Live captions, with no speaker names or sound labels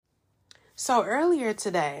So earlier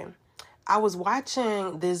today, I was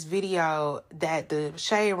watching this video that the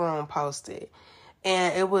Shade Room posted,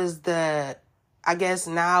 and it was I guess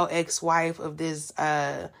now ex-wife of this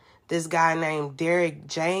guy named Derek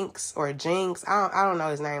Jenks or Jinx. I don't know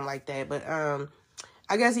his name like that, but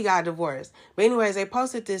I guess he got divorced. But anyways, they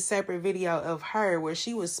posted this separate video of her where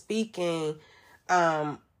she was speaking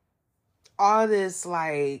all this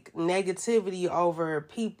like negativity over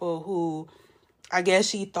people who I guess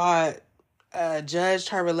she thought judged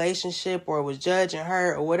her relationship or was judging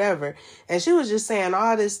her or whatever. And she was just saying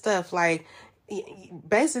all this stuff, like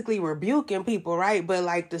basically rebuking people, right? But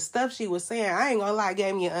like the stuff she was saying, I ain't gonna lie,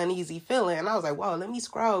 gave me an uneasy feeling. And I was like, whoa, let me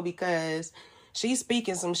scroll because she's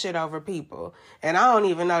speaking some shit over people. And I don't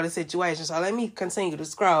even know the situation. So let me continue to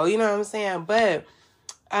scroll. You know what I'm saying? But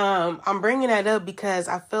I'm bringing that up because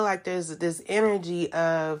I feel like there's this energy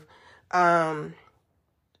of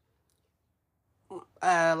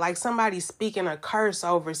like somebody speaking a curse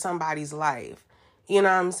over somebody's life. You know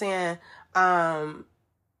what I'm saying? I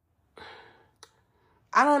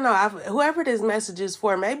don't know. Whoever this message is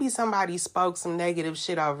for, maybe somebody spoke some negative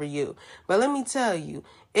shit over you. But let me tell you,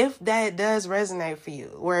 if that does resonate for you,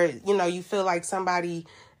 where, you know, you feel like somebody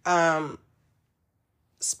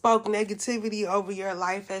spoke negativity over your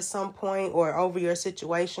life at some point or over your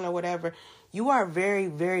situation or whatever, you are very,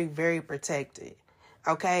 very, very protected.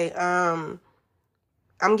 Okay?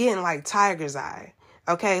 I'm getting like tiger's eye.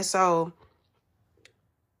 Okay, so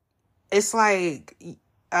it's like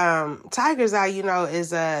tiger's eye, you know,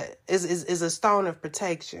 is a stone of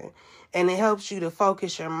protection, and it helps you to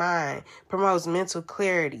focus your mind, promotes mental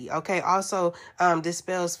clarity. Okay, also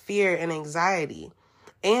dispels fear and anxiety,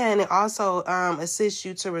 and it also assists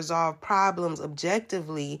you to resolve problems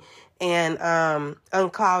objectively and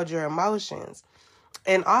uncloud your emotions.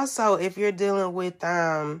 And also, if you're dealing with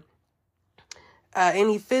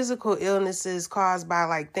any physical illnesses caused by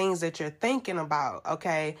like things that you're thinking about,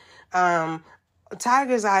 okay,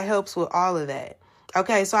 tiger's eye helps with all of that.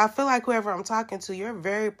 Okay, so I feel like whoever I'm talking to, you're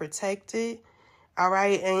very protected, all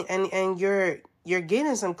right, and you're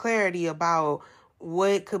getting some clarity about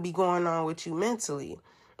what could be going on with you mentally.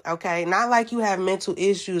 Okay, not like you have mental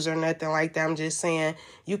issues or nothing like that. I'm just saying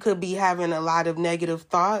you could be having a lot of negative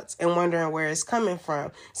thoughts and wondering where it's coming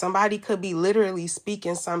from. Somebody could be literally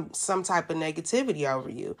speaking some type of negativity over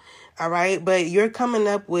you. All right, but you're coming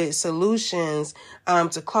up with solutions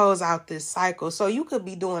to close out this cycle. So you could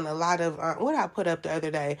be doing a lot of what I put up the other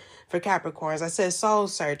day for Capricorns. I said soul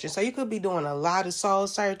searching. So you could be doing a lot of soul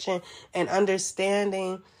searching and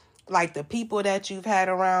understanding like the people that you've had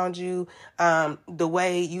around you, the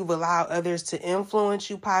way you've allowed others to influence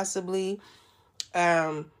you possibly,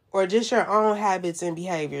 or just your own habits and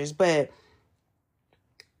behaviors. But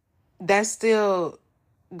that still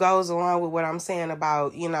goes along with what I'm saying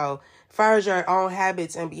about, you know, far as your own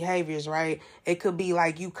habits and behaviors, right? It could be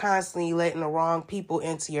like you constantly letting the wrong people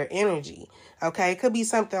into your energy. Okay, it could be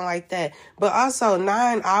something like that. But also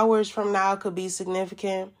 9 hours from now could be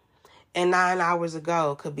significant. And 9 hours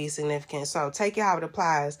ago could be significant. So take it how it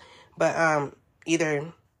applies. But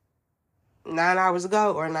either 9 hours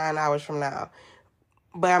ago or 9 hours from now.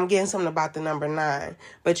 But I'm getting something about the number 9.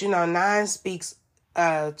 But, you know, 9 speaks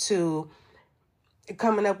to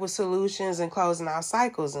coming up with solutions and closing out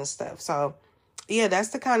cycles and stuff. So, yeah, that's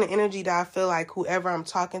the kind of energy that I feel like whoever I'm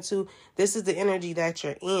talking to, this is the energy that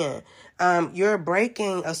you're in. You're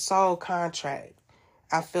breaking a soul contract.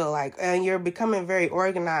 I feel like, and you're becoming very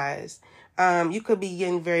organized. You could be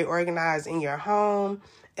getting very organized in your home,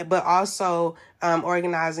 but also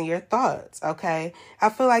organizing your thoughts, okay? I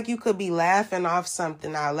feel like you could be laughing off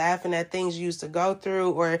something now, laughing at things you used to go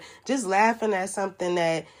through, or just laughing at something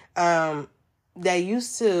that that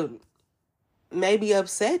used to maybe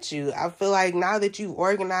upset you. I feel like now that you've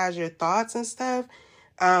organized your thoughts and stuff,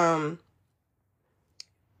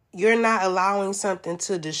 you're not allowing something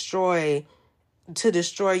to destroy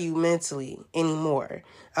you mentally anymore.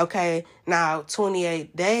 Okay, now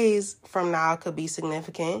 28 days from now could be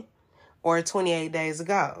significant, or 28 days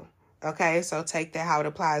ago. Okay, so take that how it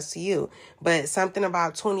applies to you. But something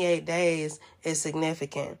about 28 days is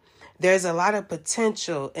significant. There's a lot of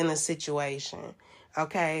potential in a situation.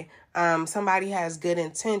 Okay, somebody has good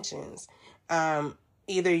intentions.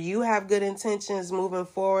 Either you have good intentions moving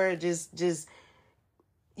forward,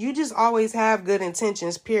 you just always have good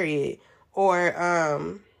intentions, period.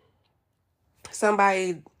 Or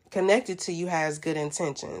somebody connected to you has good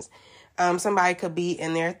intentions. Somebody could be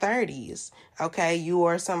in their 30s, okay? You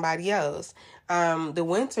or somebody else. The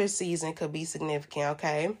winter season could be significant,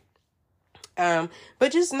 okay?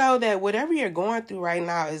 But just know that whatever you're going through right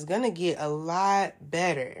now is going to get a lot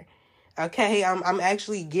better, Okay, I'm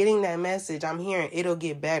actually getting that message. I'm hearing it'll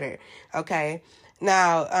get better. Okay.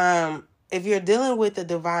 Now, if you're dealing with the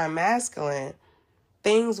divine masculine,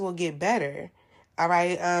 things will get better. All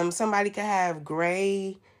right. Somebody could have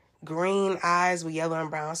gray, green eyes with yellow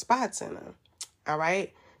and brown spots in them. All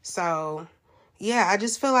right. So yeah, I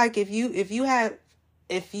just feel like if you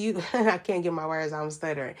I can't get my words, I'm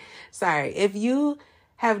stuttering. Sorry. If you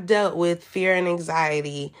have dealt with fear and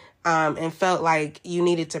anxiety, and felt like you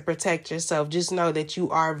needed to protect yourself, just know that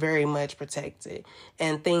you are very much protected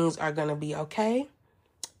and things are going to be okay.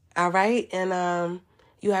 All right. And,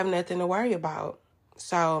 you have nothing to worry about.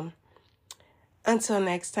 So until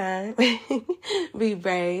next time, be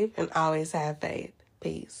brave and always have faith.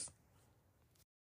 Peace.